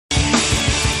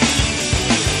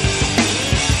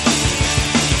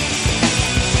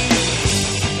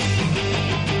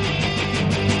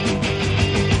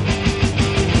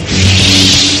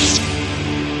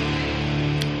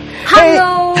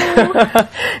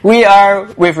We are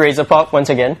with RazorPop once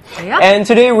again. Yep. And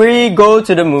today we go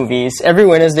to the movies. Every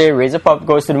Wednesday, RazorPop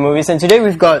goes to the movies. And today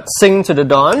we've got Sing to the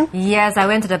Dawn. Yes, I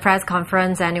went to the press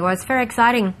conference and it was very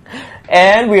exciting.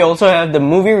 And we also have the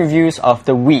movie reviews of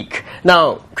the week.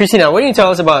 Now, Christina, what can you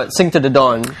tell us about Sing to the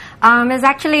Dawn? It's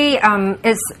actually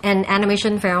it's an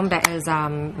animation film that is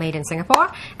made in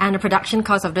Singapore, and the production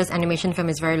cost of this animation film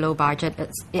is very low budget.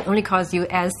 It only costs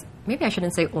US, maybe I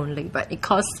shouldn't say only, but it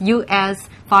costs US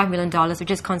 $5 million, which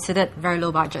is considered very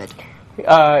low budget.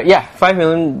 Yeah, $5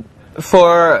 million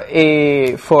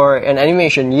for an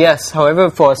animation, yes.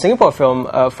 However, for a Singapore film,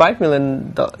 $5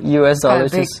 million US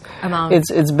dollars is amount.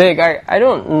 It's big. I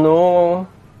don't know.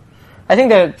 I think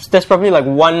there's probably like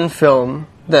one film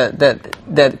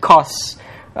that costs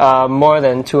more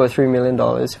than $2 or $3 million,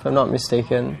 if I'm not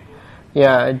mistaken.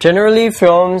 Yeah, generally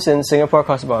films in Singapore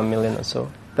cost about $1 million or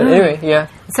so. But anyway, yeah.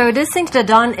 So this Sing to the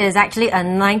Dawn is actually a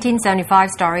 1975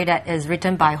 story that is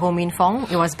written by Ho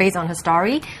Minfong. It was based on her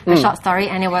story, a short story,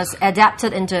 and it was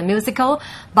adapted into a musical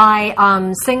by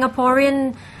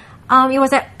Singaporean. It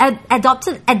was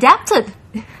adapted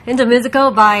into a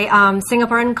musical by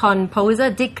Singaporean composer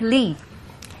Dick Lee.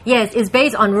 Yes, it's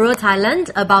based on rural Thailand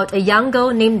about a young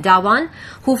girl named Dawan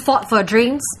who fought for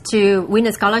dreams to win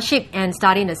a scholarship and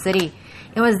study in the city.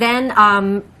 It was then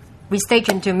restaged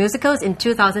into musicals in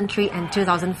 2003 and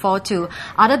 2004 too,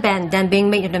 other than being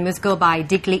made into a musical by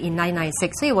Dick Lee in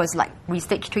 1996. So it was like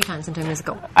restaged 3 times into a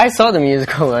musical. I saw the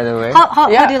musical, by the way. How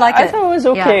do you like it? I thought it was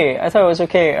okay. Yeah. I thought it was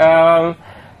okay.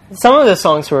 Some of the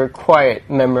songs were quite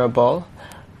memorable.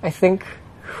 I think,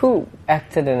 who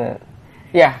acted in it?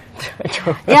 Yeah.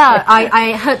 Yeah,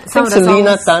 I heard some of the songs.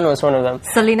 Selena Tan was one of them.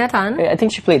 Selena Tan? I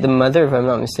think she played the mother, if I'm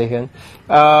not mistaken.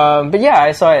 But yeah,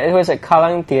 I saw it. It was at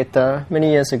Kallang Theatre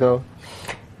many years ago.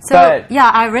 So,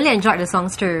 yeah, I really enjoyed the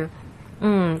songs too.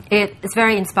 It's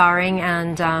very inspiring,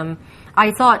 and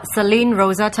I thought Celine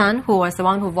Rosa Tan, who was the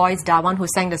one who voiced Dawan, who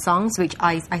sang the songs, which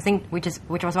I think which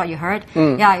was what you heard.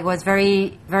 Yeah, it was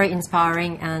very, very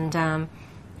inspiring, and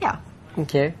yeah.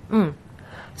 Okay.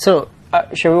 So,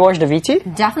 shall we watch the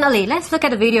VT? Definitely. Let's look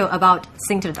at the video about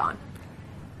Sing to the Dawn.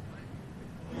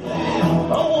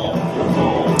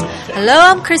 Hello,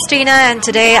 I'm Christina, and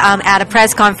today I'm at a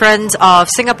press conference of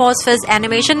Singapore's first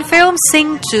animation film,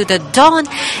 Sing to the Dawn.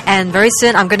 And very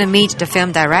soon I'm going to meet the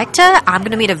film director. I'm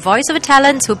going to meet a voiceover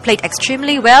talent who played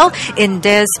extremely well in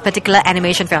this particular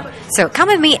animation film. So come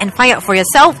with me and find out for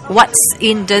yourself what's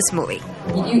in this movie.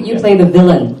 You play the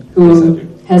villain who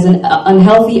has an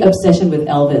unhealthy obsession with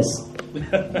Elvis.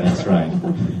 That's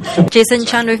right. Jason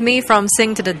Chan with me from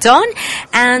Sing to the Dawn.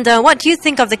 And what do you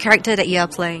think of the character that you are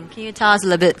playing? Can you tell us a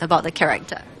little bit about the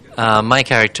character? My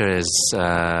character is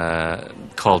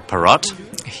called Parrot.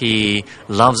 He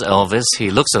loves Elvis.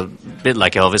 He looks a bit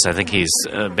like Elvis. I think he's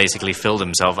basically filled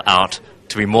himself out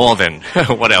to be more than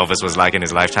what Elvis was like in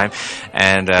his lifetime.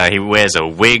 And he wears a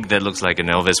wig that looks like an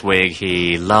Elvis wig.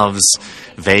 He loves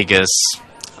Vegas,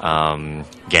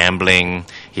 gambling.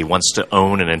 He wants to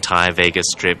own an entire Vegas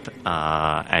Strip,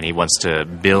 and he wants to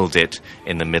build it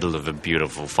in the middle of a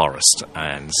beautiful forest.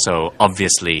 And so,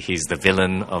 obviously, he's the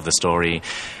villain of the story,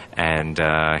 and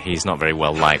he's not very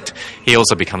well liked. He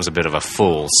also becomes a bit of a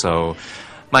fool, so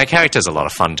my character's a lot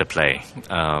of fun to play.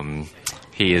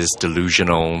 He is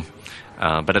delusional,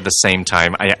 but at the same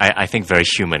time, I think very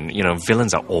human. You know,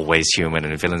 villains are always human,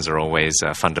 and villains are always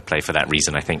fun to play for that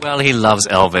reason, I think. Well, he loves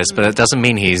Elvis, but it doesn't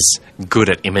mean he's good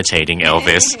at imitating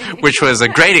Elvis, which was a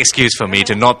great excuse for me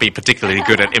to not be particularly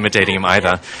good at imitating him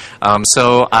either.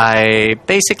 So I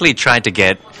basically tried to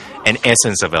get an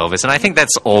essence of Elvis, and I think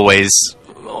that's always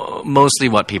mostly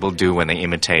what people do when they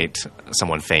imitate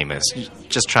someone famous. You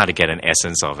just try to get an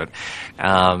essence of it.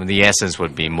 The essence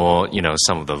would be more, you know,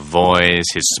 some of the voice,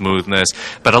 his smoothness,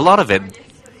 but a lot of it,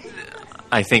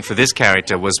 I think, for this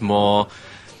character was more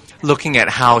looking at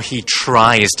how he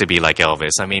tries to be like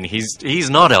Elvis. I mean, he's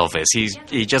not Elvis.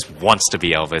 He just wants to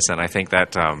be Elvis, and I think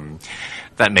that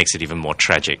that makes it even more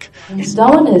tragic.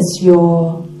 Dawan is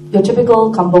your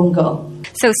typical kampong girl.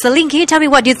 So, Celine, can you tell me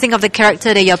what do you think of the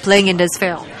character that you're playing in this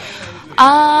film?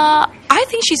 I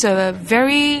think she has a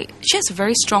very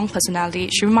strong personality.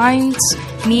 She reminds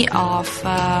me of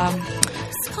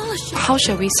how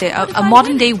shall we say, a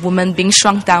modern day woman being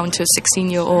shrunk down to a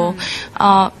 16-year-old.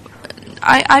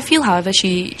 I feel, however,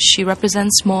 she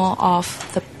represents more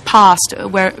of the past,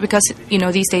 because you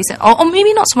know these days, or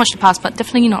maybe not so much the past, but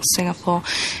definitely not Singapore,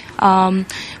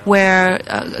 where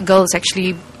a girl is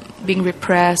actually being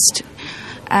repressed.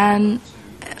 And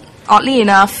oddly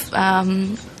enough,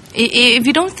 if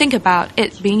you don't think about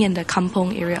it being in the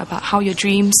kampong area, about how your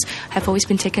dreams have always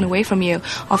been taken away from you,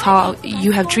 of how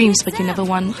you have dreams but you never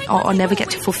want or never get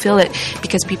to fulfill it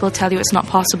because people tell you it's not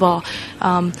possible,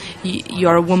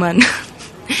 you're a woman.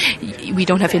 We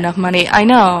don't have enough money. I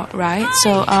know, right?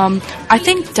 So I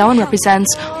think Dawan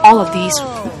represents all of these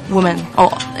women, or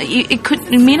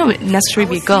it may not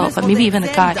necessarily be a girl, but maybe even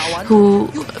a guy who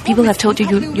people have told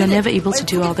you're never able to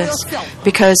do all this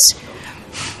because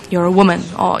you're a woman,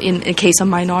 or in a case of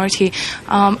minority.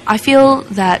 I feel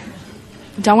that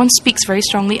Dawan speaks very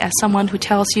strongly as someone who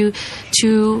tells you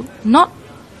to not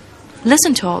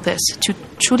listen to all this, to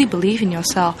truly believe in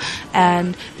yourself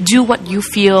and do what you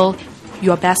feel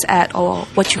you're best at or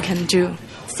what you can do.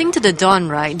 Sing to the Dawn,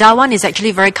 right? Dawan is actually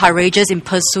very courageous in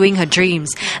pursuing her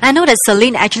dreams. I know that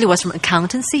Celine actually was from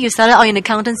accountancy. You started out in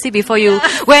accountancy before you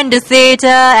went to theatre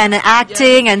and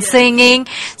acting and singing.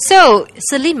 So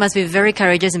Celine must be very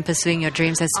courageous in pursuing your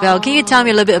dreams as well. Can you tell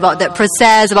me a little bit about that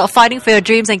process, about fighting for your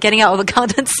dreams and getting out of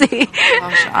accountancy?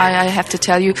 Gosh, I have to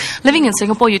tell you, living in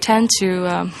Singapore, you tend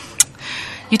to...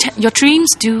 your dreams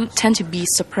do tend to be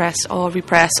suppressed or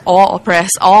repressed or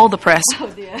oppressed, all the press,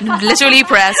 literally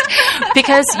pressed,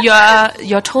 because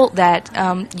you're told that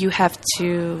you have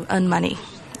to earn money.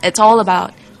 It's all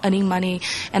about earning money.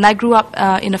 And I grew up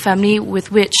in a family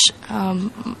with which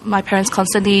my parents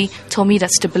constantly told me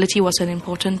that stability was an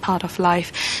important part of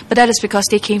life. But that is because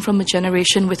they came from a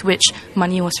generation with which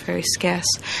money was very scarce.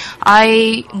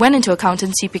 I went into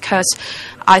accountancy because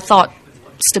I thought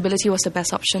stability was the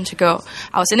best option to go.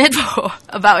 I was in it for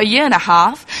about a year and a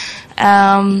half,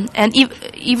 and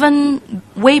even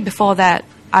way before that,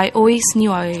 I always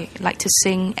knew I liked to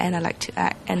sing and I liked to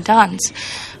act and dance,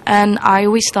 and I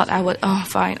always thought I would,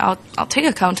 fine, I'll take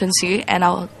accountancy and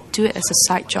I'll do it as a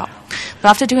side job. But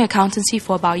after doing accountancy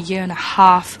for about a year and a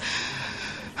half,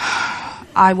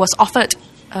 I was offered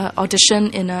an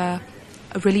audition in a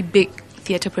really big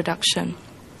theatre production,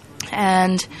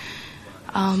 and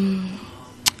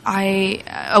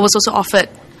I was also offered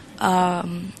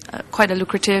quite a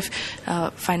lucrative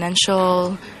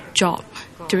financial job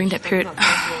during that period.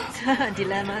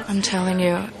 Dilemmas. I'm telling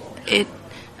you,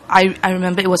 I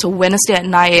remember it was a Wednesday at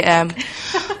 9 a.m.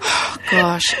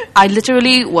 Gosh, I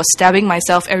literally was stabbing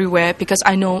myself everywhere because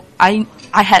I know I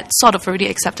had sort of already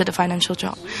accepted a financial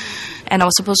job, and I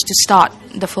was supposed to start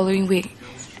the following week.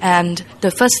 And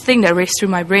the first thing that raced through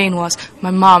my brain was,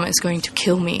 my mom is going to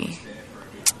kill me.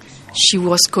 She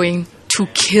was going to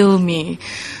kill me.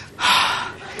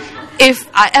 If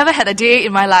I ever had a day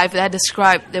in my life that I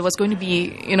described that was going to be,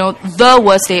 the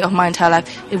worst day of my entire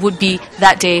life, it would be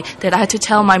that day that I had to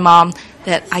tell my mom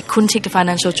that I couldn't take the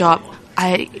financial job.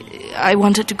 I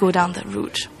wanted to go down that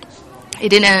route. It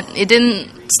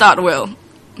didn't start well.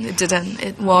 It didn't.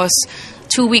 It was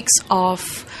 2 weeks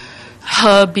of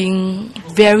her being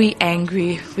very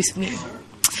angry with me.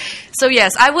 So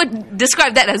yes, I would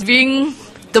describe that as being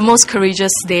the most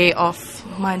courageous day of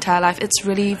my entire life. It's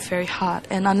really very hard,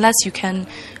 and unless you can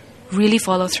really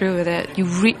follow through with it,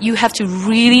 you have to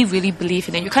really, really believe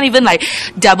in it. You can't even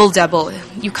dabble.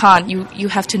 You can't. You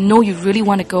have to know you really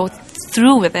want to go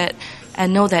through with it,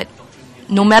 and know that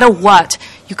no matter what,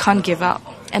 you can't give up.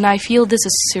 And I feel this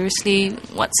is seriously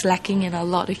what's lacking in a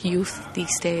lot of youth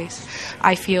these days.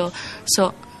 I feel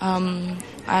so.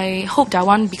 I hope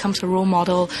Dawan becomes a role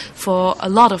model for a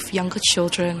lot of younger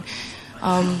children.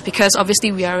 Because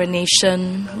obviously we are a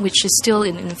nation which is still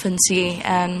in infancy,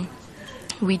 and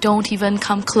we don't even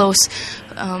come close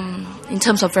in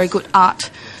terms of very good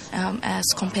art as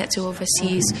compared to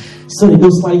overseas. So it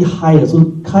goes slightly higher.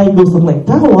 So Kai goes something like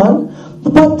Dawan,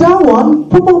 but Dawan,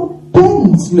 promote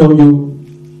bands.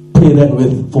 You play that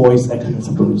with voice acting, I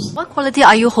suppose. What quality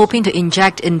are you hoping to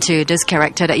inject into this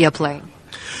character that you're playing?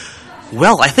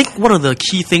 Well, I think one of the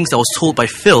key things that was told by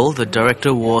Phil, the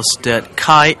director, was that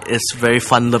Kai is very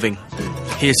fun-loving.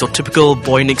 He is your typical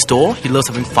boy next door. He loves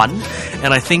having fun.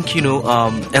 And I think,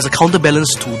 as a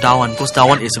counterbalance to Dawan, because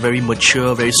Dawan is a very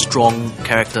mature, very strong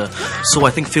character. So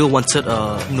I think Phil wanted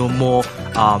a more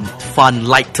fun,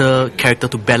 lighter character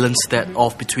to balance that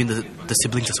off between the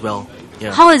siblings as well.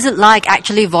 Yeah. How is it like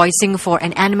actually voicing for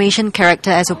an animation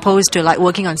character as opposed to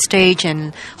working on stage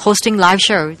and hosting live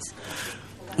shows?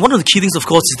 One of the key things, of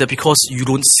course, is that because you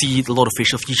don't see a lot of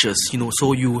facial features,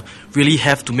 so you really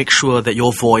have to make sure that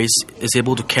your voice is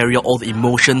able to carry out all the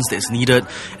emotions that is needed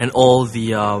and all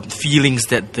the feelings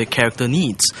that the character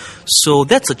needs. So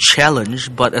that's a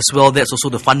challenge, but as well, that's also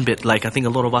the fun bit. I think a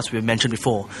lot of us, we have mentioned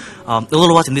before, a lot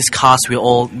of us in this cast, we're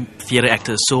all theatre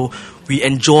actors, so we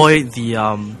enjoy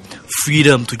the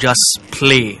freedom to just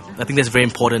play I think that's very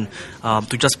important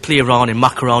to just play around and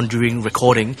muck around during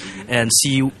recording and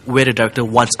see where the director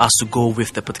wants us to go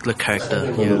with the particular character.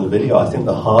 A little video. I think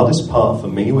the hardest part for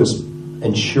me was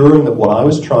ensuring that what I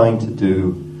was trying to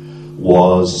do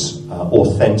was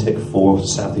authentic for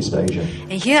Southeast Asia.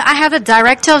 And here I have the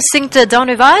director of Sing to the Dawn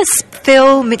with us,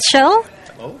 Phil Mitchell.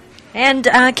 And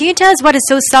can you tell us what is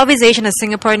so Southeast Asian and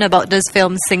Singaporean about this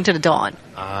film, Sing to the Dawn?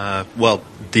 Well,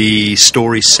 the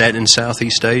story's set in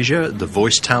Southeast Asia. The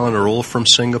voice talent are all from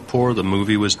Singapore. The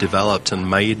movie was developed and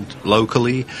made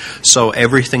locally. So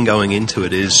everything going into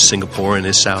it is Singaporean,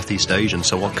 is Southeast Asian.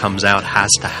 So what comes out has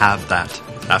to have that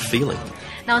feeling.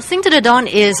 Now, Sing to the Dawn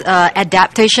is an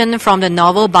adaptation from the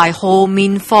novel by Ho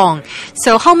Minfong.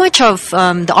 So how much of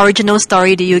the original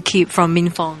story do you keep from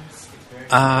Minfong?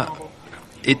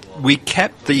 We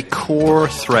kept the core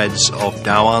threads of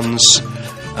Dawan's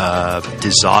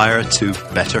desire to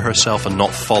better herself and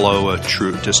not follow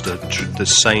the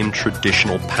same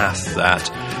traditional path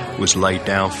that was laid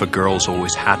down for girls,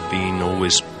 always had been,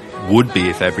 always would be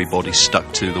if everybody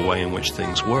stuck to the way in which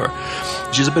things were.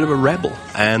 She's a bit of a rebel,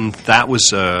 and that was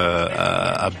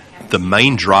the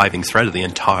main driving thread of the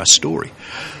entire story.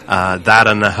 That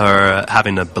and her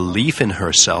having a belief in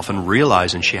herself and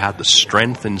realizing she had the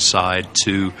strength inside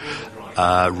to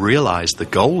realize the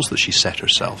goals that she set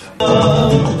herself.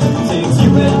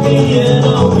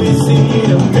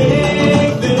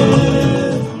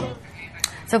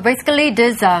 So basically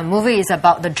this movie is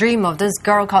about the dream of this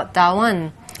girl called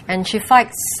Dawan, and she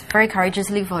fights very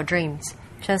courageously for her dreams.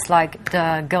 Just like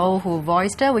the girl who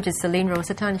voiced her, which is Celine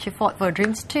Rosetan, she fought for her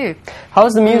dreams too.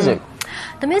 How's the music?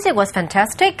 The music was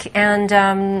fantastic, and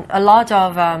a lot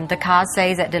of the cast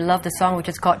says that they love the song, which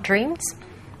is called Dreams,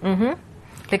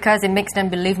 because it makes them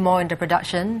believe more in the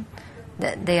production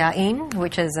that they are in,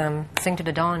 which is Sing to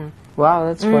the Dawn. Wow,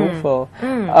 that's wonderful.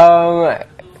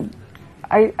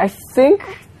 I think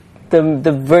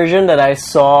the version that I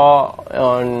saw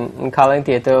on Kallang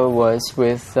Theatre was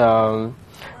with I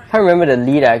can't remember the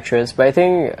lead actress, but I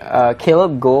think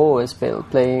Caleb Goh was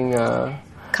playing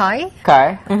Kai.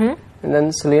 And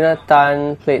then Selena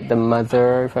Tan played the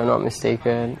mother, if I'm not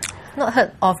mistaken. Not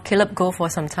heard of Caleb Goh for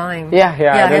some time. Yeah,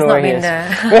 I don't know where he is.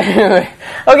 There.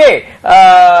 Okay,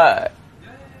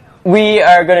 we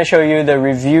are going to show you the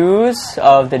reviews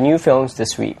of the new films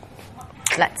this week.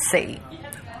 Let's see.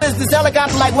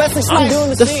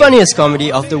 The funniest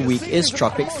comedy of the week is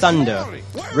Tropic Thunder.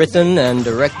 Written and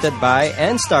directed by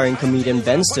and starring comedian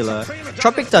Ben Stiller,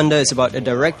 Tropic Thunder is about a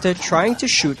director trying to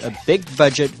shoot a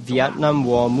big-budget Vietnam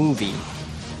War movie.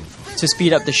 To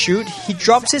speed up the shoot, he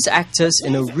drops his actors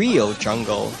in a real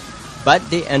jungle, but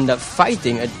they end up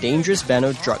fighting a dangerous band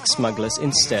of drug smugglers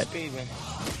instead.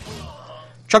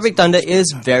 Tropic Thunder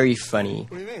is very funny,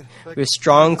 with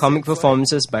strong comic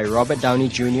performances by Robert Downey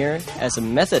Jr. as a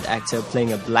method actor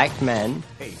playing a black man,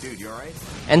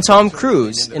 and Tom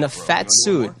Cruise in a fat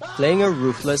suit playing a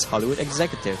ruthless Hollywood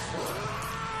executive.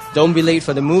 Don't be late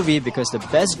for the movie because the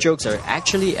best jokes are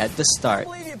actually at the start.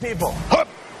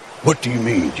 What do you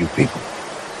mean, you people?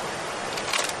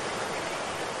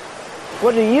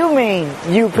 What do you mean,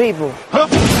 you people?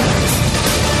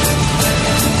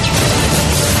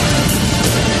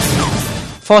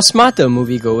 For smarter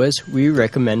moviegoers, we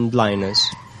recommend Blindness.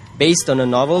 Based on a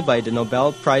novel by the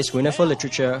Nobel Prize winner for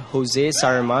literature, Jose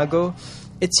Saramago,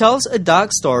 it tells a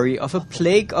dark story of a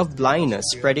plague of blindness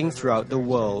spreading throughout the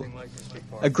world.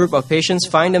 A group of patients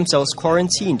find themselves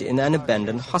quarantined in an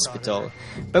abandoned hospital,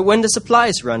 but when the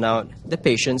supplies run out, the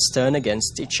patients turn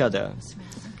against each other.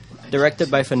 Directed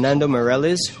by Fernando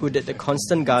Meirelles, who did The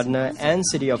Constant Gardener and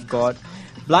City of God,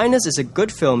 Blindness is a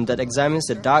good film that examines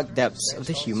the dark depths of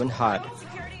the human heart.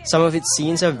 Some of its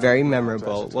scenes are very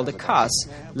memorable, while the cast,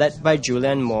 led by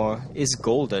Julianne Moore, is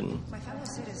golden.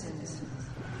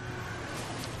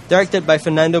 Directed by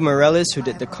Fernando Meirelles, who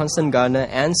did The Constant Gardener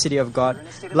and City of God,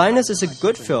 Blindness is a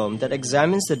good film that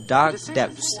examines the dark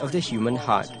depths of the human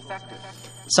heart.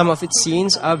 Some of its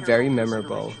scenes are very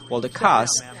memorable, while the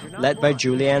cast, led by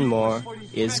Julianne Moore,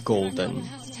 is golden.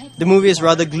 The movie is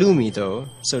rather gloomy though,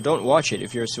 so don't watch it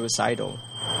if you're suicidal.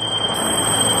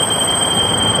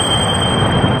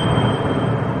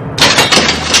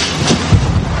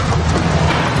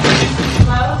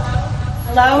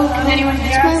 Hello? Can anyone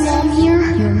hear us? Is my mom here?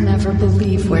 You'll never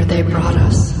believe where they brought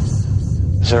us.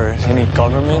 Is there any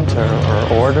government or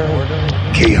order?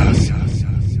 Chaos.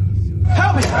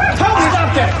 Help me! Help me,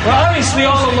 Doctor! We're obviously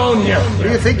all alone here. Who do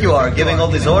you think you are, giving all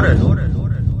these orders?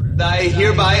 I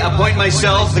hereby appoint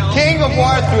myself the King of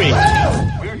War 3.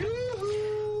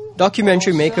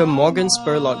 Documentary maker Morgan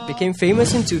Spurlock became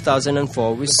famous in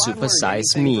 2004 with Super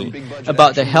Size Me,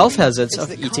 about the health hazards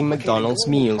of eating McDonald's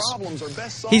meals.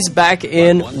 He's back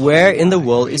in Where in the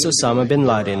World is Osama Bin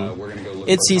Laden?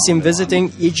 It sees him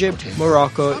visiting Egypt,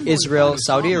 Morocco, Israel,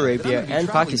 Saudi Arabia and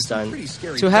Pakistan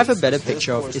to have a better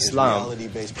picture of Islam.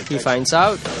 He finds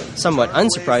out, somewhat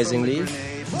unsurprisingly,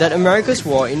 that America's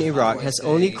war in Iraq has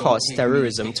only caused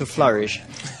terrorism to flourish,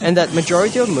 and that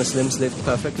majority of Muslims live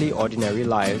perfectly ordinary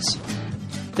lives.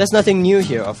 There's nothing new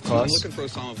here, of course,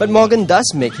 but Morgan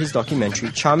does make his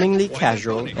documentary charmingly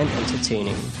casual and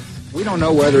entertaining. We don't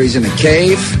know whether he's in a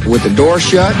cave with the door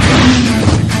shut.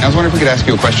 I was wondering if we could ask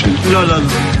you a question. No.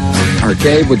 Or a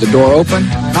cave with the door open.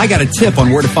 I got a tip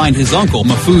on where to find his uncle,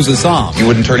 Mahfouz Assam. You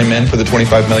wouldn't turn him in for the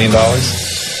 $25 million?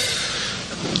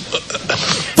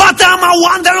 But I'm a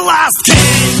wanderlust king!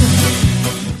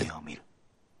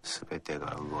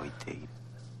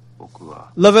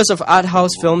 Lovers of art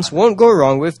house films won't go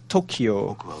wrong with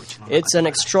Tokyo. It's an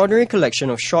extraordinary collection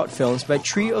of short films by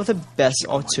three of the best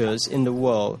auteurs in the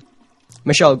world.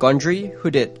 Michel Gondry,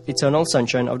 who did Eternal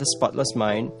Sunshine of the Spotless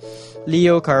Mind,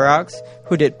 Leo Carax,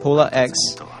 who did Polar X,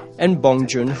 and Bong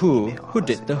Joon-ho, who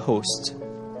did The Host.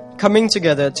 Coming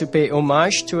together to pay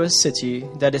homage to a city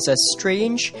that is as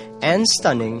strange and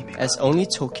stunning as only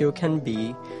Tokyo can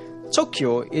be,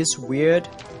 Tokyo is weird,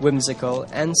 whimsical,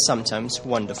 and sometimes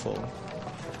wonderful.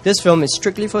 This film is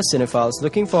strictly for cinephiles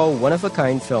looking for a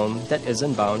one-of-a-kind film that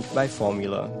isn't bound by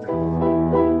formula.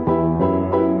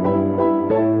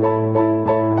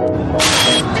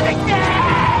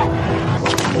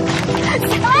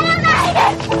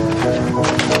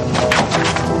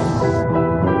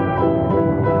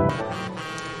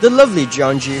 The lovely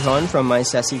Jeon Ji-hyun from My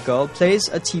Sassy Girl plays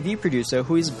a TV producer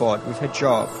who is bored with her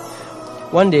job.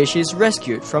 One day she is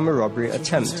rescued from a robbery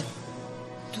attempt.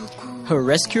 Her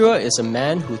rescuer is a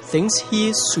man who thinks he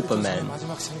is Superman.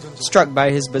 Struck by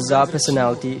his bizarre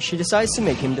personality, she decides to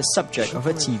make him the subject of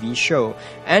a TV show,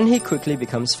 and he quickly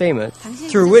becomes famous.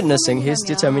 Through witnessing his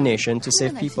determination to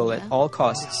save people at all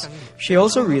costs, she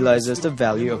also realizes the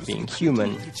value of being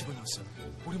human.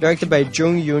 Directed by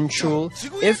Jung Yoon-chul,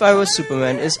 If I Was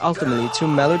Superman is ultimately too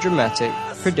melodramatic,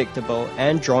 predictable,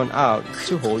 and drawn out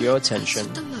to hold your attention.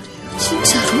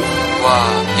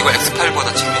 와, 이거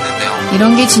X8보다 재밌는데요.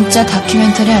 이런 게 진짜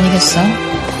다큐멘터리 아니겠어?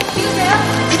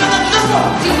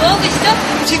 지금 뭐하고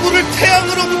계시죠? 지구를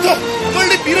태양으로부터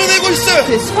빨리 밀어내고 있어요.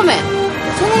 그 슈퍼맨,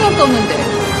 초능력도 없는데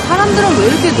사람들은 왜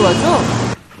이렇게 도와줘?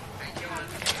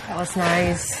 That was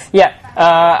nice. Yeah,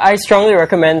 I strongly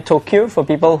recommend Tokyo for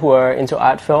people who are into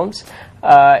art films.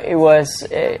 It was,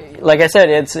 like I said,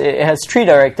 it has three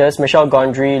directors, Michel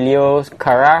Gondry, Leo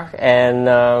Carax, and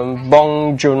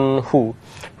Bong Joon-ho,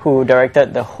 who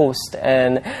directed The Host.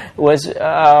 And it was, it's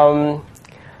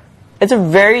a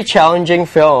very challenging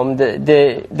film.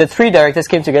 The three directors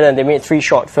came together and they made three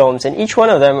short films, and each one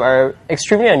of them are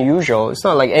extremely unusual. It's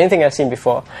not like anything I've seen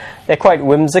before. They're quite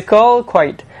whimsical,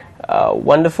 quite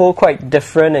wonderful, quite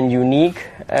different and unique,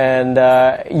 and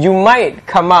you might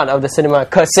come out of the cinema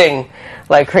cursing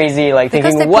like crazy, like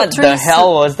thinking, what the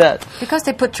hell was that? Because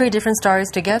they put three different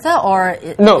stories together, or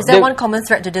no, is there one common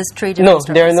thread to this three different stories?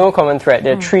 No, there are no common thread.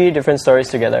 There are three different stories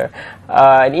together.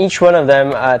 And each one of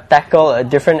them tackle a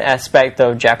different aspect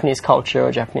of Japanese culture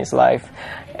or Japanese life.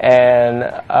 And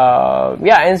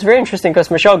yeah, and it's very interesting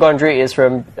because Michel Gondry is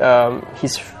from,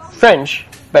 he's French,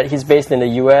 but he's based in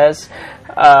the US.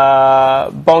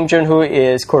 Bong Joon-ho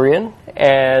is Korean,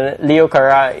 and Leo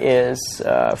Carax is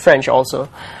French also.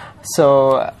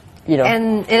 So, you know,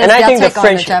 and it is I think their the take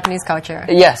French on the Japanese culture.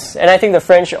 Yes, and I think the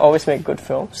French always make good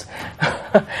films.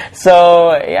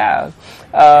 So yeah,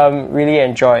 really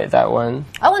enjoyed that one.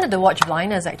 I wanted to watch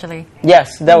Blinders actually.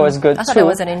 Yes, that was good I thought too. it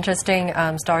was an interesting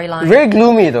storyline. Very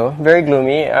gloomy though, very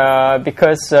gloomy,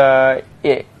 because Fernando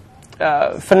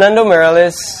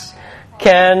Meirelles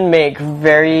can make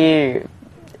very,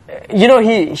 you know,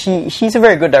 he's a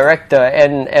very good director,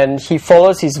 and he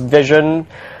follows his vision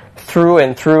through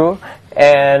and through.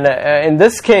 And in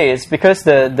this case, because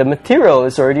the material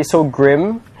is already so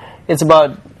grim, it's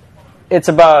about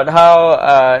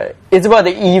how it's about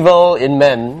the evil in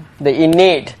men, the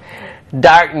innate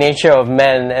dark nature of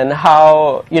men, and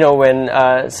how, you know, when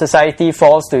society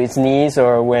falls to its knees,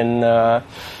 or when there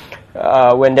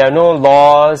are no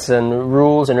laws and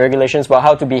rules and regulations about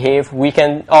how to behave, we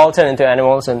can all turn into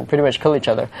animals and pretty much kill each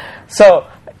other. So,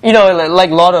 you know,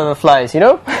 like Lord of the Flies, you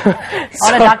know?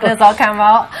 All the darkness all come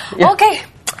out. Yeah. Okay.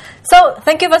 So,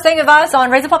 thank you for staying with us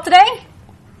on RazorPop today.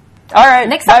 All right.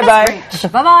 Next up bye-bye. is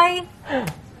Bye-bye.